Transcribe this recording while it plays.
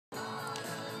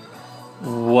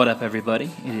What up,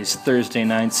 everybody? It is Thursday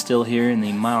night, still here in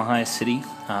the Mile High City.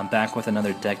 Back with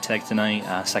another deck tech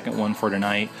tonight, second one for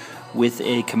tonight, with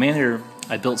a commander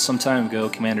I built some time ago,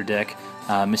 commander deck,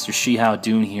 Mr. Xiahou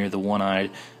Dune here, the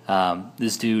one-eyed.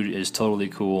 This dude is totally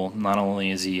cool. Not only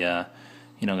is he,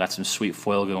 got some sweet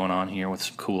foil going on here with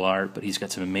some cool art, but he's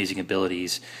got some amazing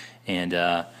abilities. And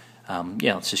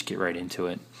let's just get right into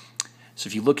it. So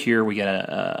if you look here, we got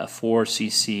a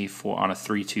 4cc on a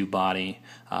 3/2 body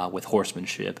with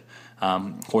horsemanship.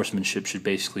 Horsemanship should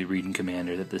basically read in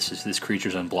commander that this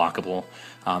creature's unblockable,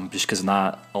 just because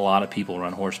not a lot of people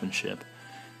run horsemanship.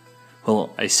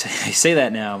 Well, I say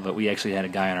that now, but we actually had a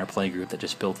guy in our playgroup that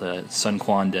just built a Sun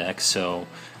Quan deck. So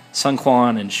Sun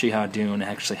Quan and Xiahou Dune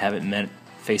actually haven't met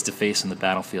face to face on the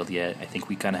battlefield yet. I think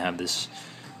we kind of have this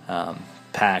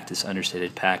pact, this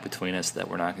understated pact between us that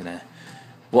we're not gonna.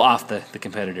 We'll off the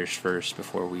competitors first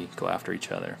before we go after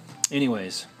each other.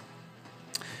 Anyways,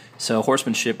 so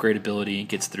horsemanship, great ability,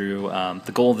 gets through.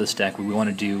 The goal of this deck, we want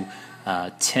to do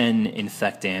 10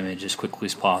 infect damage as quickly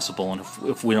as possible, and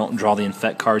if we don't draw the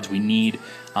infect cards we need,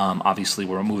 obviously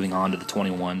we're moving on to the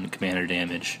 21 commander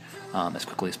damage as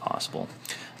quickly as possible.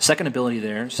 Second ability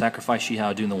there, sacrifice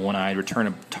Xiahou Dune the One-Eyed, return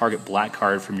a target black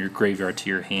card from your graveyard to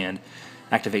your hand.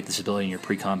 Activate this ability in your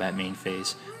pre-combat main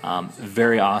phase.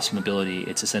 Very awesome ability.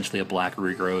 It's essentially a black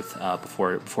regrowth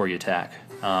before you attack.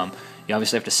 You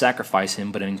obviously have to sacrifice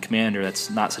him, but in Commander that's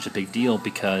not such a big deal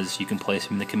because you can place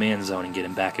him in the command zone and get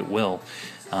him back at will.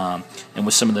 And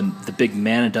with some of the big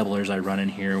mana doublers I run in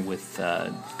here with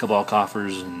Cabal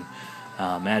Coffers and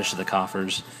Magic of the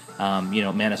Coffers,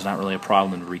 mana's not really a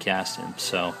problem to recast him.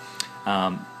 So,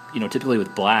 typically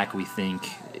with black we think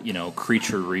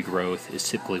creature regrowth is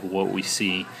typically what we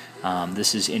see.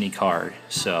 This is any card,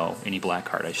 so any black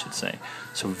card I should say.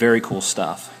 So very cool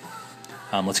stuff.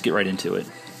 Let's get right into it.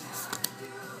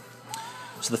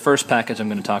 So the first package I'm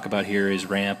going to talk about here is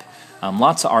ramp.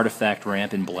 Lots of artifact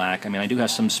ramp in black. I mean, I do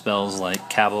have some spells like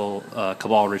Cabal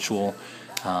Ritual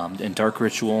and Dark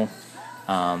Ritual,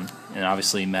 and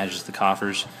obviously Magic of the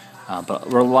Coffers.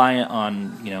 But reliant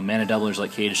on mana doublers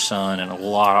like Cage Sun and a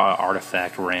lot of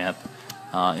artifact ramp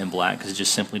in black because it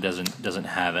just simply doesn't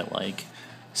have it like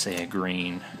say a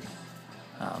green.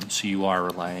 So you are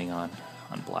relying on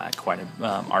black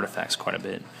artifacts quite a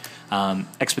bit.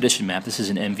 Expedition map. This is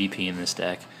an MVP in this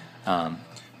deck.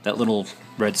 That little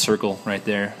red circle right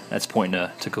there, that's pointing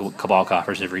to Cabal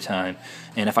Coffers every time.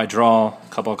 And if I draw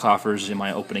Cabal Coffers in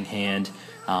my opening hand,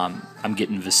 I'm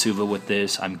getting Vesuva with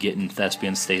this, I'm getting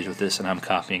Thespian Stage with this, and I'm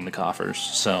copying the Coffers.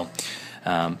 So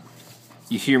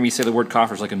you hear me say the word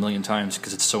Coffers like a million times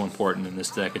because it's so important in this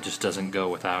deck. It just doesn't go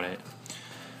without it.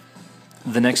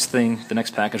 The next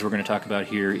package we're going to talk about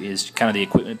here is kind of the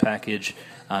equipment package,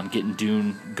 getting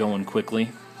Dune going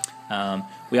quickly.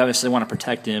 We obviously want to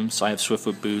protect him, so I have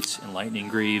Swiftfoot Boots and Lightning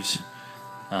Greaves.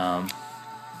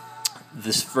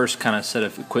 This first kind of set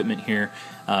of equipment here,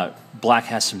 black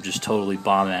has some just totally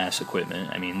bomb-ass equipment.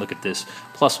 I mean, look at this,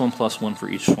 +1/+1 for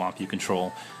each swamp you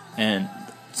control. And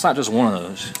it's not just one of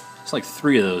those, it's like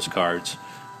 3 of those cards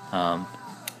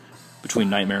between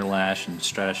Nightmare Lash and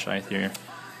Stratascythe here.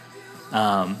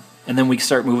 And then we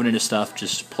start moving into stuff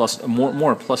just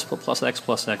more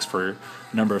 +X for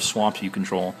number of swamps you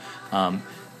control.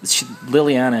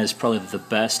 Liliana is probably the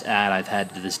best add I've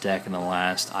had to this deck in the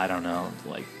last, I don't know,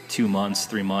 like 2 months,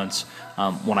 3 months.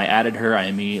 When I added her, I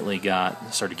immediately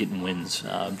started getting wins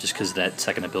just because of that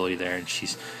second ability there. And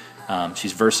she's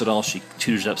versatile. She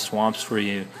tutors up swamps for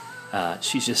you.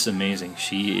 She's just amazing.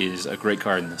 She is a great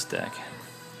card in this deck.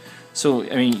 So,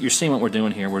 I mean, you're seeing what we're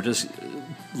doing here. We're just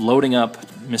loading up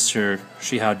Mr.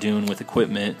 Xiahou Dune with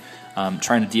equipment,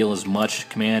 trying to deal as much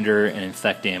commander and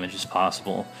infect damage as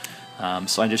possible.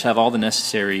 So I just have all the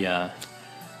necessary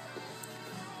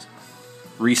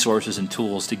resources and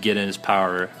tools to get his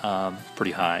power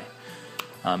pretty high.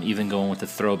 Even going with the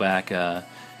throwback,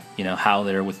 Hal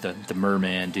there with the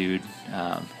merman dude,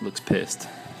 looks pissed.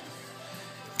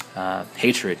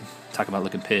 Hatred. Talk about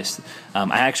looking pissed.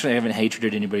 I actually haven't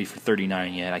hatreded anybody for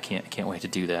 39 yet. I can't wait to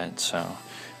do that. So,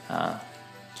 and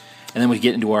then we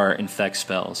get into our infect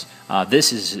spells.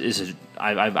 This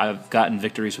I've gotten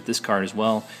victories with this card as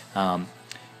well.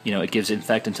 It gives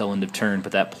infect until end of turn,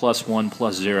 but that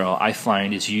 +1/+0 I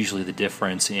find is usually the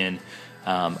difference in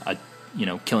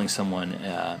killing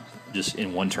someone just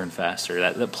in 1 turn faster.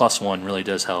 That +1 really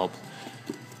does help.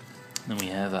 Then we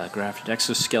have Grafted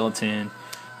Exoskeleton.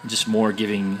 Just more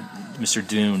giving Mr.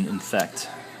 Dune infect.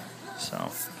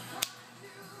 So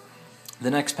the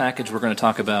next package we're going to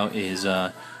talk about is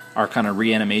our kind of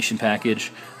reanimation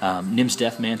package. Nim's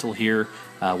Death Mantle here.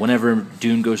 Whenever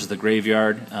Dune goes to the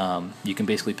graveyard, you can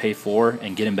basically pay 4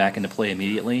 and get him back into play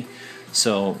immediately.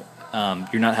 So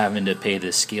you're not having to pay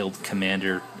the scaled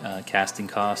commander casting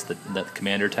cost that the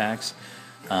commander tax.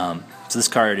 So this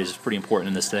card is pretty important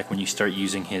in this deck when you start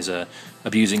using his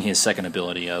abusing his second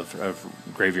ability of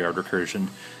graveyard recursion.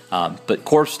 But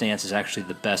Corpse Stance is actually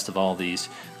the best of all these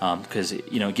because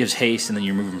it gives haste and then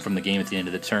you're moving from the game at the end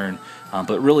of the turn.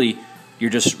 But really, you're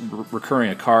just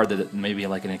recurring a card that maybe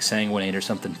like an Exsanguinate or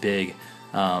something big,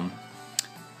 and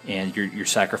you're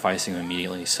sacrificing them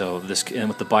immediately. So this, and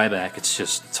with the buyback, it's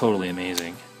just totally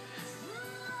amazing.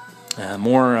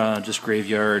 More just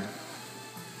graveyard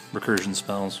recursion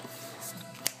spells.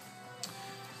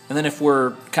 And then if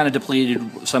we're kind of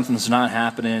depleted, something's not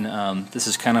happening, this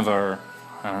is kind of our,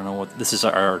 this is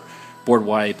our board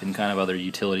wipe and kind of other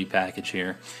utility package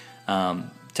here.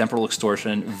 Temporal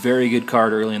Extortion, very good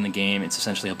card early in the game. It's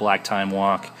essentially a black time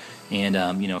walk, and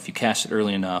if you cast it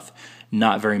early enough,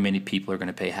 not very many people are going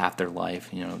to pay half their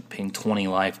life. Paying 20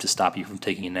 life to stop you from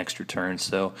taking an extra turn.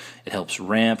 So it helps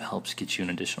ramp, helps get you an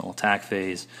additional attack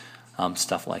phase,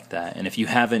 stuff like that. And if you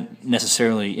haven't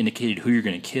necessarily indicated who you're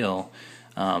going to kill,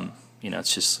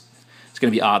 it's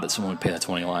going to be odd that someone would pay that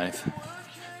 20 life.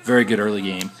 Very good early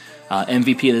game.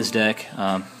 MVP of this deck,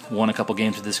 won a couple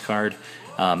games with this card.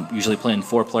 Usually playing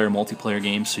 4-player multiplayer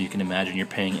games, so you can imagine you're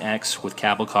paying X with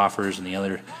Cabal Coffers and the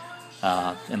other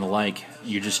and the like.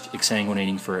 You're just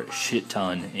exsanguinating for a shit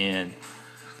ton and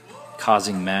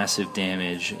causing massive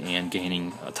damage and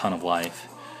gaining a ton of life.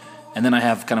 And then I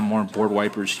have kind of more board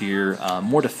wipers here,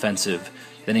 more defensive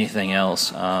than anything else.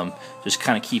 Just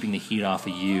kind of keeping the heat off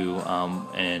of you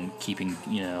and keeping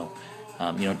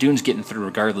Dune's getting through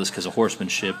regardless because of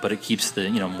horsemanship, but it keeps the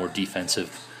more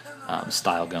defensive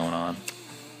style going on.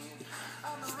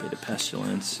 Beta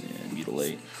Pestilence and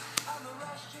Mutilate.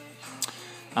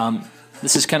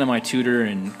 This is kind of my tutor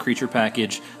and creature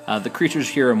package. The creatures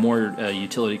here are more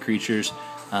utility creatures.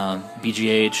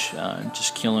 BGH,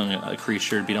 just killing a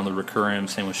creature, beat on the Recurrent,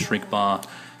 same with Shrinkmaw,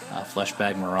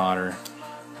 Fleshbag Marauder.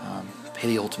 Pay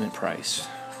the ultimate price.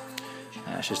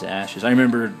 Ashes to Ashes. I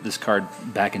remember this card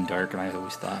back in Dark, and I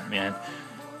always thought, man,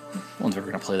 no one's ever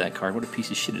going to play that card. What a piece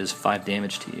of shit, it does 5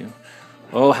 damage to you.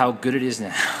 Oh, how good it is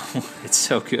now. It's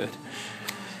so good.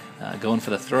 Going for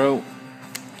the throw.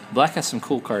 Black has some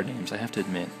cool card names, I have to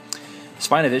admit.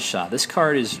 Spine of Ishshot. This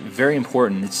card is very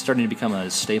important. It's starting to become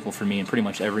a staple for me in pretty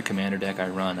much every commander deck I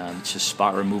run. It's just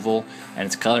spot removal, and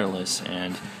it's colorless.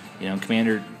 And,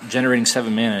 commander generating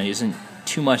 7 mana isn't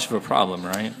too much of a problem,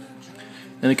 right?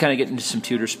 Then we kind of get into some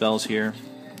tutor spells here.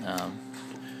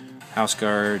 House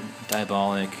Guard,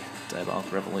 Diabolic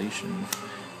Revelation,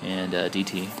 and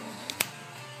DT.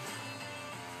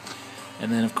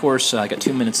 And then, of course, I got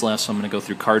 2 minutes left, so I'm going to go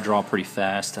through card draw pretty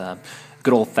fast.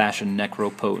 Good old-fashioned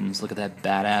Necropotence. Look at that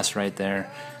badass right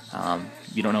there.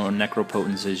 If you don't know what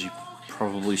Necropotence is, you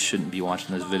probably shouldn't be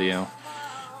watching this video.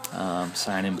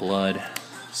 Sign in Blood,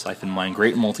 Siphon Mine,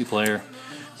 great multiplayer.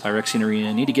 Phyrexian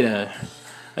Arena. Need to get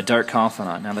a Dark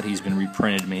Confidant. Now that he's been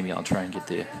reprinted, maybe I'll try and get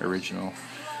the original.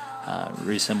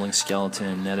 Reassembling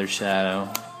Skeleton, Nether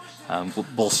Shadow.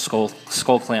 Both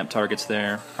Skull Clamp targets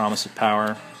there. Promise of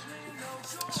Power,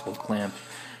 Skull Clamp,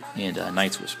 and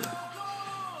Night's Whisper.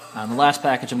 The last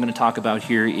package I'm going to talk about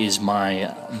here is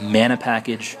my mana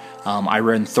package. I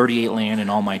run 38 land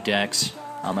in all my decks.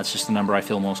 That's just the number I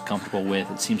feel most comfortable with.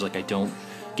 It seems like I don't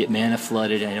get mana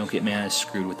flooded, and I don't get mana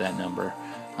screwed with that number.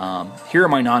 Here are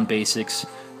my non-basics.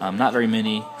 Not very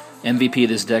many. MVP of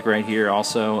this deck right here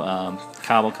also.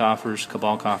 Cabal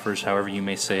Coffers, however you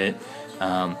may say it.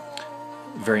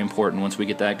 Very important once we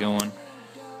get that going.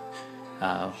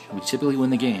 We typically win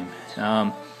the game.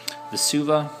 The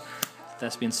Suva,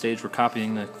 Thespian Stage, we're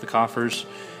copying the coffers.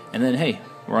 And then, hey,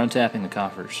 we're untapping the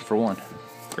coffers for 1.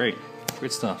 Great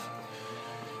stuff.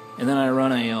 And then I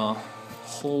run a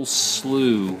whole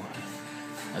slew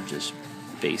of just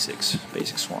basic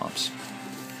swamps,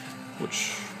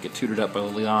 which get tutored up by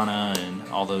Liliana, and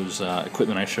all those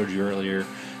equipment I showed you earlier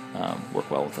work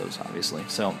well with those, obviously.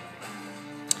 So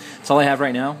that's all I have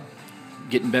right now.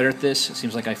 Getting better at this. It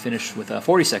seems like I finished with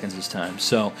 40 seconds this time.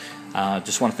 So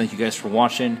just want to thank you guys for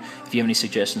watching. If you have any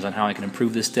suggestions on how I can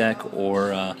improve this deck,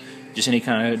 or just any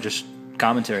kind of just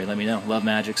commentary, let me know. Love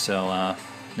Magic, so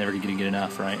never gonna get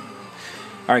enough, right?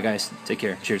 Alright guys, take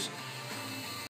care. Cheers.